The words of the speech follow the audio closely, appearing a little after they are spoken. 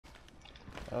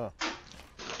Oh.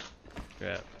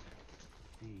 Yeah.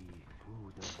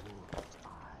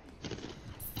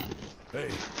 Hey.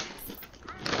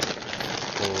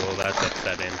 Oh, that's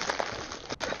upsetting.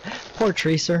 Poor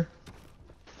Tracer.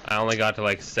 I only got to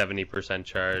like 70%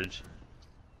 charge.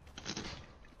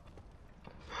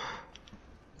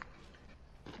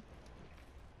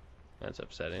 That's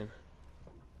upsetting.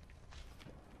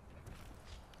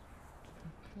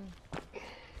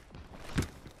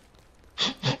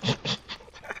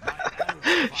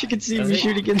 She can see me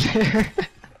shooting in there.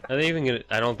 Are they even gonna?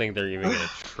 I don't think they're even gonna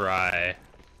try.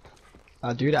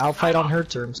 Dude, I'll fight on her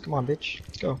terms. Come on, bitch.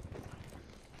 Let's go.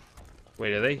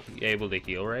 Wait, are they able to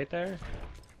heal right there?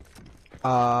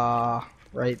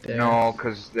 Right there. No,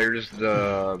 cause there's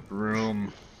the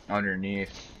room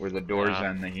underneath where the doors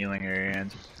Yeah. and the healing area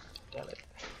ends. Damn it.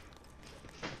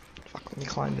 Fuck, let me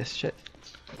climb this shit.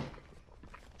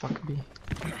 Fuck me.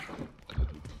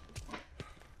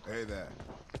 Hey there.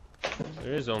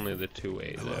 There is only the 2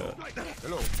 ways out.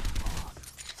 Hello.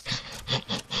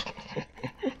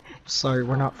 Sorry,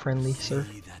 we're not friendly, sir.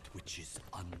 That which is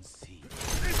unseen.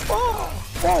 Oh!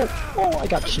 Whoa! Whoa! I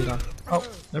got shit on. Oh,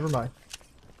 never mind.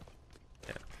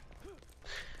 Yeah.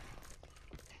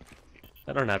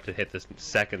 I don't have to hit this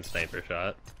second sniper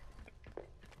shot.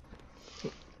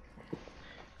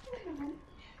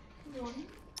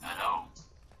 Hello.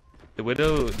 The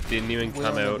Widow didn't even come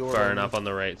on the out door, far Andy. enough on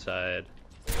the right side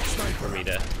for me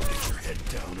to. Get your head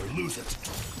down or lose it.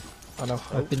 Oh no,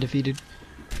 I've been defeated.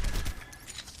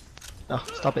 Oh,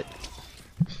 stop it.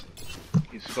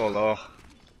 He's so low.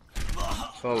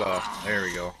 So low. There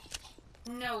we go.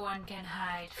 No one can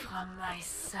hide from my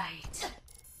sight.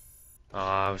 Oh,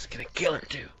 I was gonna kill her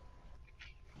too.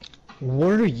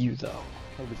 Were you though?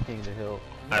 I was king of the hill.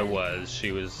 I was.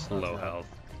 She was low health.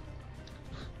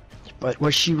 But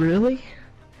was she really?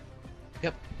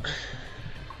 Yep.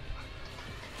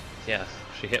 Yeah,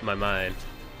 she hit my mind.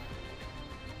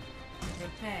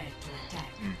 Prepare to attack.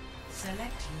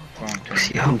 Select your Wrong turn.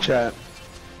 See how Chat.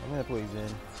 I'm gonna play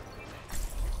Zen.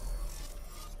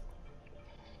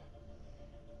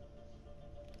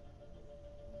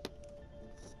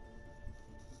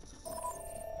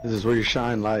 This is where you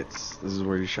shine, lights. This is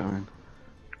where you shine.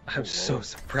 I'm so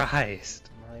surprised.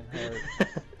 Heart.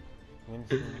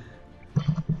 Winston.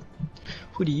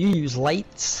 Who do you use?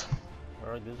 Lights?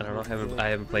 Alright, this I don't is know. I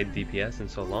haven't played DPS in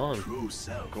so long. True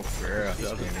self. Go for it.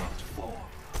 Does not fall.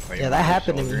 Yeah, that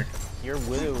happened to me. Your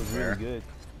Widow was Fair. really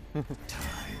good. Time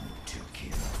to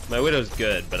kill. My Widow's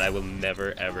good, but I will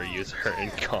never ever use her in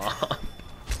comp.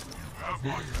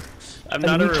 I'm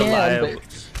not a you can, reliable.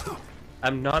 but-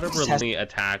 I'm not a Just has- really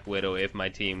attack Widow if my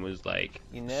team was like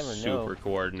You never super know.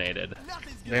 coordinated.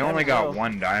 They only Never know. got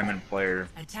one diamond player,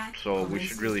 attack. so we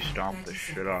should really stomp the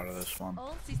shit out of this one.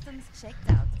 All systems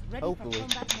checked out. Ready Hopefully. for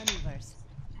combat maneuvers.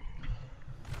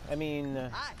 I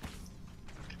mean,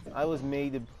 I was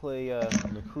made to play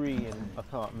McCree in a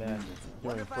comp match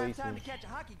during playthrough.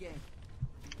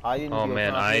 I didn't Oh, do a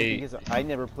man, comp I- because I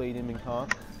never played him in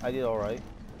comp. I did alright.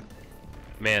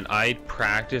 Man, I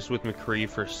practiced with McCree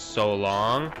for so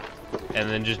long, and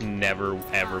then just never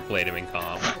ever played him in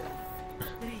comp.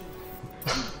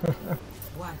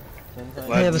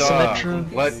 Sometimes I have a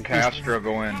Symmetra. Let Castro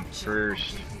go in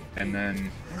first, and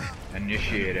then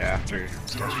initiate after.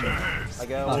 I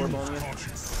got a orb on you.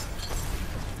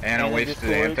 Anna And wasted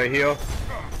Discord. anti-heal.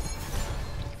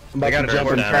 I'm I about got to a jump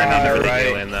turn in Down on for the the right.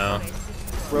 heal in though.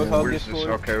 Roadhog Where's this? Discord.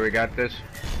 Okay, we got this.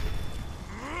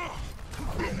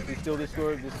 We still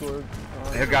Discord.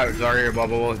 They got Zarya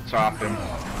bubble. It's off him.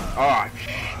 Oh,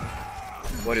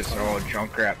 what is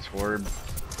Junkrat sword?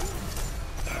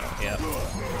 Yeah.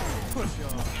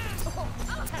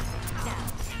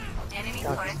 Enemy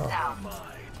turret down.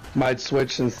 Might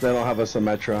switch since they don't have a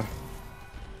Symmetra.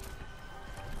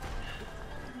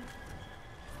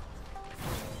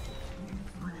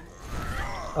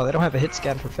 Oh, they don't have a hit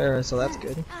scan for Farah, so that's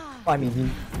good. I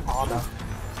mean, Ana.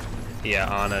 Yeah,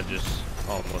 Ana just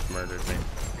almost murdered me.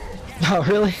 Oh,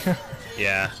 really?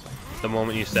 Yeah. The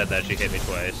moment you said that, she hit me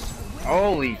twice.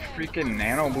 Holy freaking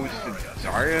nano boosted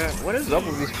Zarya! What is up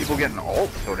with these people getting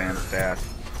ult so damn fast?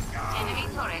 Enemy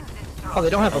turret destroyed. Oh, they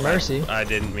don't have a Mercy. I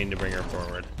didn't mean to bring her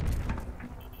forward.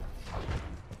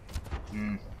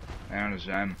 And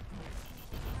Zen.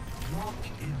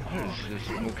 What is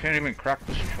this? We can't even crack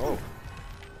this choke.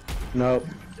 Nope.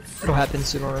 It'll happen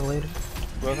sooner or later.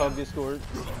 Roadhog Discord.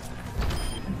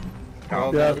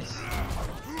 Yep.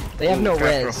 They have no Ooh,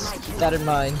 res. Keep that in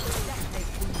mind.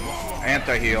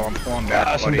 Anti-heal, I'm pulling back,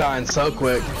 Gosh, I'm buddy. dying so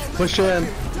quick. Push in.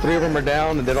 3 of them are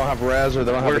down and they don't have res or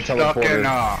they don't have We're a stuck in,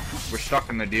 teleporter. We're stuck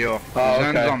in the deal. Oh,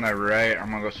 Zen's okay. on the right.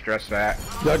 I'm gonna go stress that.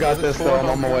 Y'all got this though. I'm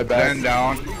on my way back. Zen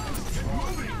down.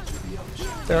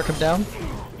 There, come down.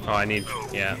 Oh, I need.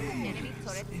 Yeah. Enemy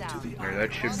turret down. There,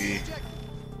 that should be.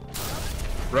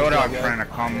 Roadhog trying to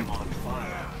come.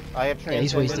 I have Yeah,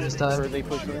 he's wasting his time. Or they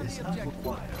push me.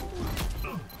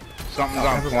 Something's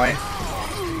on point.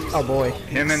 Oh boy.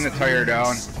 Him and the tire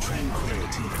down.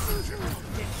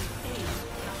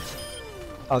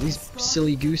 Oh, these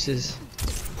silly gooses.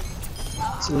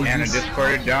 Silly Anna goose.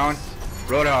 discorded down.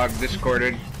 Roadhog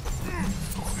discorded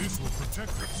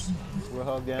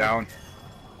Roadhog down. down.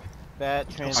 Bat,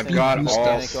 transcend. I've got all.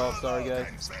 Mechanic off. Sorry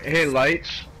guys. Hey, lights.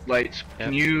 Can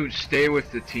Yep. you stay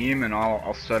with the team and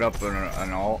I'll set up an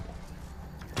ult.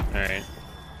 All right.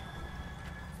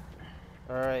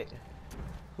 All right.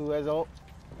 Who has ult?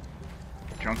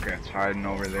 Junkrat's hiding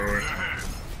over there.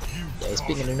 Yeah, he's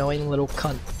being an annoying little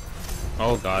cunt.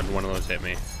 Oh God, one of those hit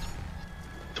me.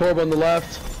 Torb on the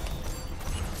left.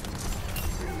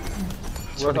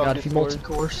 Swear to Roadhog God, if he discord.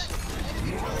 multi-course.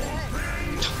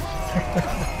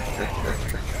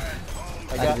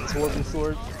 I got Torb and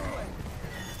sword.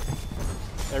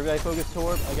 Everybody focus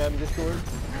Torb. I got him Discord.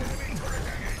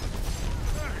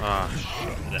 Ah,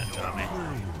 shit, that got me.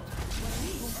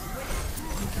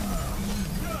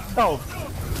 Oh,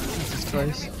 Jesus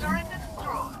Christ.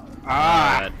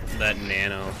 Ah! That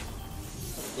nano.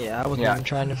 Yeah, I wasn't Yeah. even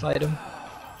trying to fight him.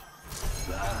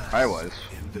 I was.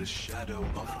 In the shadow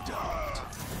of doubt.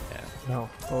 No,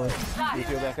 boy. you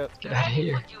feel back up. Get out of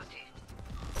here.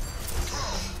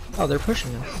 Oh, they're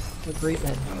pushing us. They're great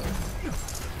men.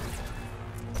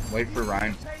 Wait for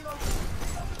Ryan.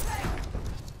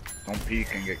 Don't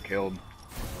peek and get killed.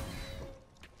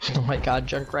 Oh my God,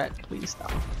 Junkrat, please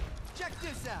stop. Check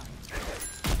this out.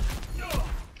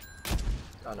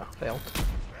 Oh no, failed.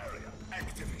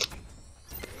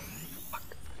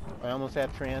 I almost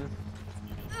have Tran.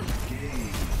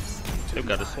 They've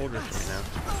got a soldier for me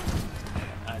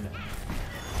now. I know.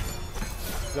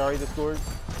 Zari Discord.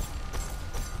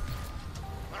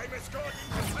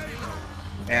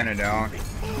 Anna down.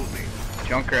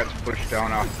 Junkrat's pushed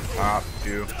down off the top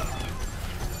too.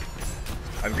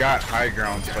 I've got high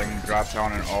ground so I can drop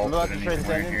down an ult about at to any point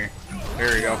transcend here.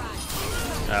 There we go.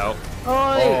 Out.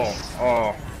 Oh,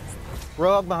 oh.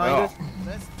 Rogue behind Oh. us.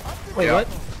 Wait, Yeah. what?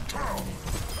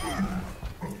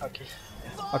 Okay.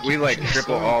 I'll We keep like pushing.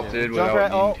 triple ulted Junkrat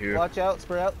without ult. needing to. Watch out.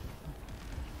 Spread out.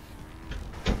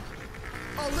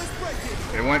 Oh, let's break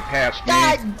it. It went past me.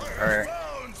 Alright.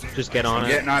 Just get on I'm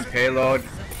it. getting on payload.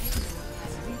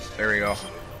 There we go.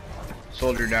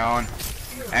 Soldier down.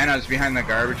 Anna's behind the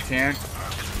garbage can.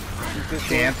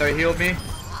 Zenyatta healed me.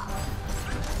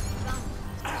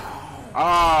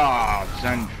 Ah,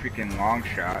 Zen freaking long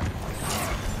shot.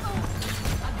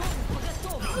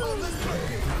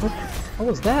 What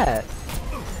was that?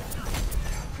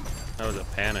 That was a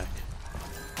panic.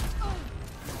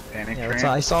 Panic Yeah, train. that's,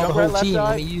 I saw the Junkrat whole left team. Let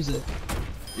side. me use it.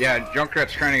 Yeah,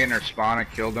 Junkrat's trying to get in her spawn. I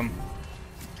killed him.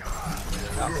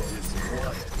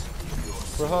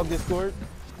 Rogue Discord.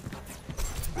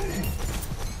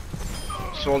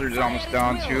 Soldier's almost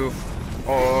down too.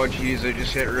 Oh jeez, I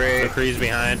just hit Ray. McCree's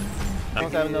behind.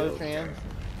 Almost have another Tran.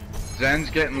 Zen's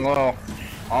getting low.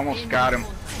 Almost got him.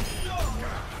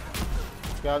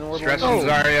 Got an orb. Stressing on-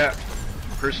 Zarya.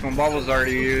 Personal bubble's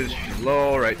already used. She's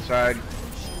low, right side.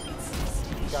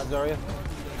 Got Zarya.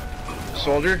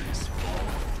 Soldier.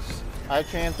 I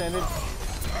transcended.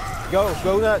 Go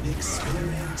nuts.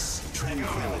 Experience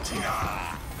tranquility.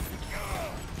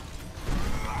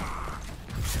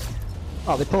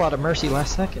 Oh, they pull out a mercy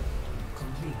last second.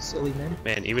 Silly men.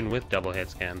 Man, even with double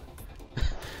hits can.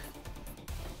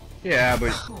 Yeah,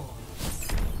 but 4,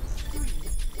 3,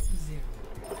 0.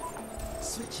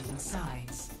 Switching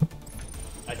sides.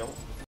 I don't.